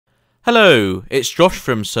Hello, it's Josh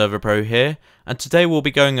from Server.pro here, and today we'll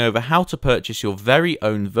be going over how to purchase your very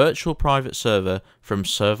own virtual private server from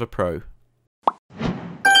Server.pro.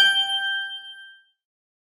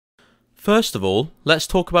 First of all, let's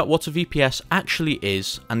talk about what a VPS actually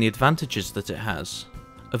is and the advantages that it has.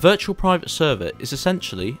 A virtual private server is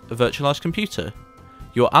essentially a virtualized computer.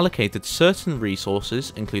 You're allocated certain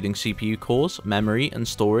resources including CPU cores, memory and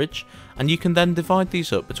storage, and you can then divide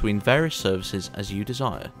these up between various services as you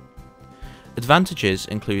desire. Advantages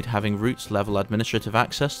include having root level administrative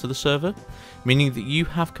access to the server, meaning that you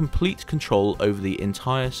have complete control over the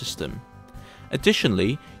entire system.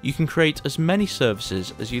 Additionally, you can create as many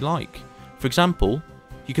services as you like. For example,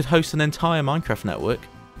 you could host an entire Minecraft network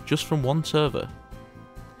just from one server.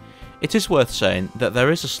 It is worth saying that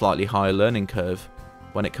there is a slightly higher learning curve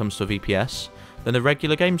when it comes to a VPS than a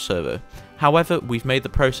regular game server. However, we've made the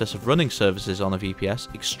process of running services on a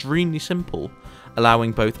VPS extremely simple,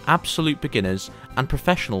 allowing both absolute beginners and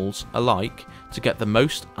professionals alike to get the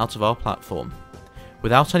most out of our platform.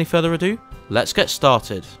 Without any further ado, let's get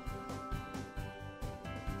started.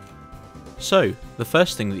 So, the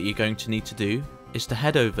first thing that you're going to need to do is to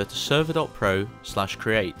head over to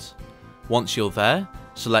Server.pro/create. Once you're there,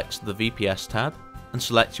 select the VPS tab and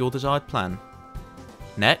select your desired plan.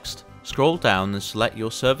 Next, scroll down and select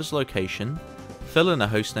your server's location, fill in a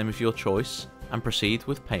hostname of your choice, and proceed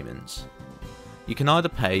with payments. You can either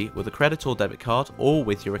pay with a credit or debit card or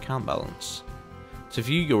with your account balance. To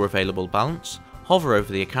view your available balance, hover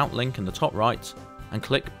over the account link in the top right and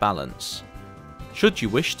click Balance. Should you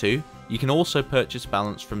wish to, you can also purchase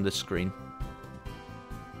balance from this screen.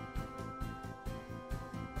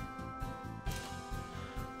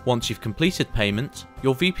 Once you've completed payment,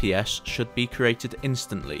 your VPS should be created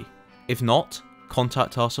instantly. If not,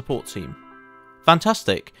 contact our support team.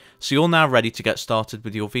 Fantastic! So you're now ready to get started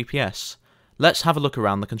with your VPS. Let's have a look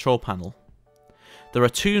around the control panel. There are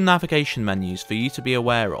two navigation menus for you to be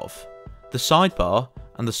aware of: the sidebar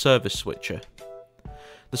and the service switcher.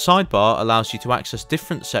 The sidebar allows you to access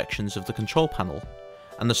different sections of the control panel,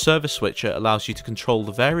 and the service switcher allows you to control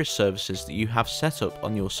the various services that you have set up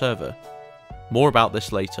on your server. More about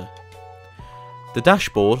this later. The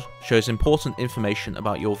dashboard shows important information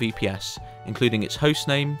about your VPS, including its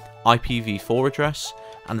hostname, IPv4 address,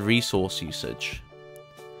 and resource usage.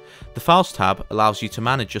 The Files tab allows you to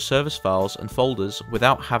manage your service files and folders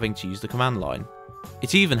without having to use the command line.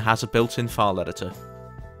 It even has a built-in file editor.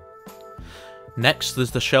 Next,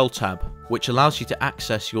 there's the Shell tab, which allows you to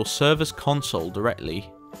access your server's console directly.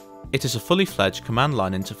 It is a fully fledged command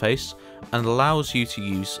line interface and allows you to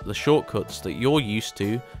use the shortcuts that you're used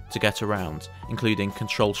to get around, including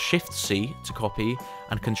Ctrl-Shift-C to copy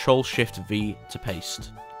and Ctrl-Shift-V to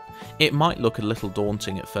paste. It might look a little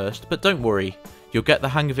daunting at first, but don't worry, you'll get the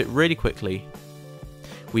hang of it really quickly.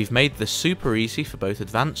 We've made this super easy for both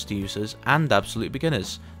advanced users and absolute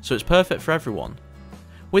beginners, so it's perfect for everyone.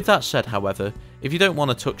 With that said, however, if you don't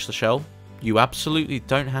want to touch the shell, you absolutely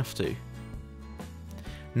don't have to.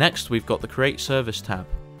 Next, we've got the Create Service tab.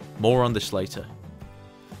 More on this later.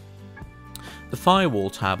 The Firewall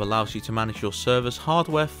tab allows you to manage your server's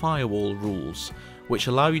hardware firewall rules, which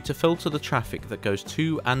allow you to filter the traffic that goes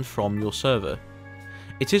to and from your server.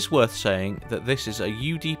 It is worth saying that this is a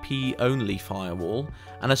UDP only firewall,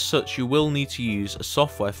 and as such you will need to use a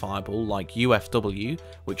software firewall like UFW,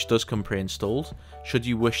 which does come pre-installed, should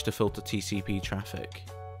you wish to filter TCP traffic.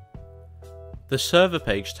 The Server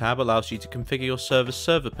Page tab allows you to configure your server's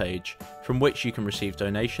server page, from which you can receive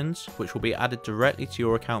donations, which will be added directly to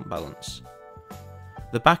your account balance.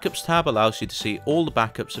 The Backups tab allows you to see all the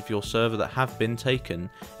backups of your server that have been taken,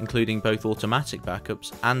 including both automatic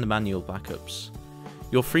backups and manual backups.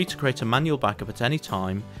 You're free to create a manual backup at any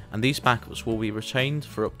time, and these backups will be retained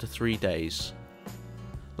for up to 3 days.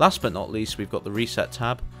 Last but not least, we've got the Reset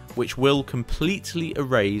tab, which will completely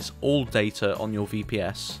erase all data on your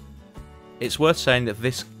VPS. It's worth saying that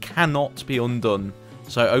this cannot be undone,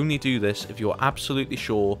 so only do this if you're absolutely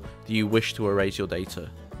sure that you wish to erase your data.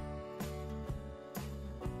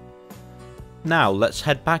 Now let's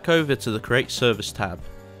head back over to the Create Service tab.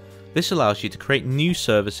 This allows you to create new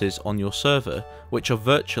services on your server, which are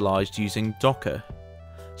virtualized using Docker.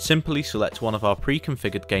 Simply select one of our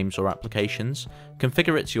pre-configured games or applications,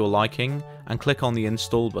 configure it to your liking, and click on the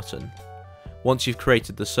Install button. Once you've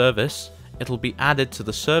created the service, it'll be added to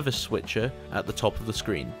the service switcher at the top of the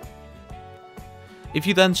screen. If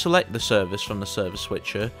you then select the service from the service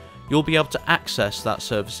switcher, you'll be able to access that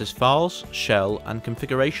service's files, shell, and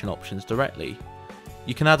configuration options directly.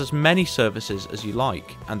 You can add as many services as you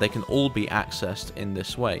like, and they can all be accessed in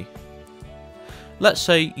this way. Let's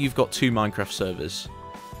say you've got 2 Minecraft servers.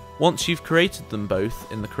 Once you've created them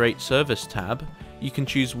both in the Create Service tab, you can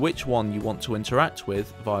choose which one you want to interact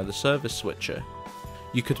with via the service switcher.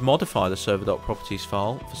 You could modify the Server.properties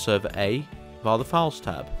file for Server A via the Files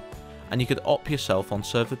tab, and you could opt yourself on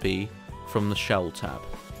Server B from the Shell tab.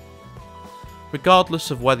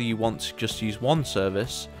 Regardless of whether you want to just use one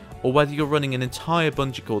service, or whether you're running an entire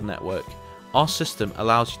bungee cord network, our system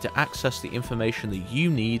allows you to access the information that you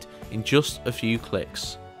need in just a few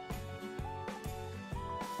clicks.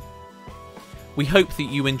 We hope that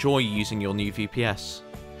you enjoy using your new VPS.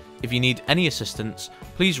 If you need any assistance,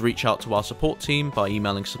 please reach out to our support team by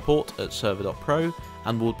emailing support@Server.pro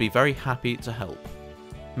and we'll be very happy to help.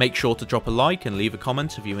 Make sure to drop a like and leave a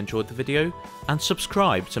comment if you enjoyed the video, and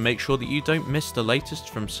subscribe to make sure that you don't miss the latest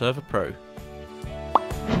from Server.pro.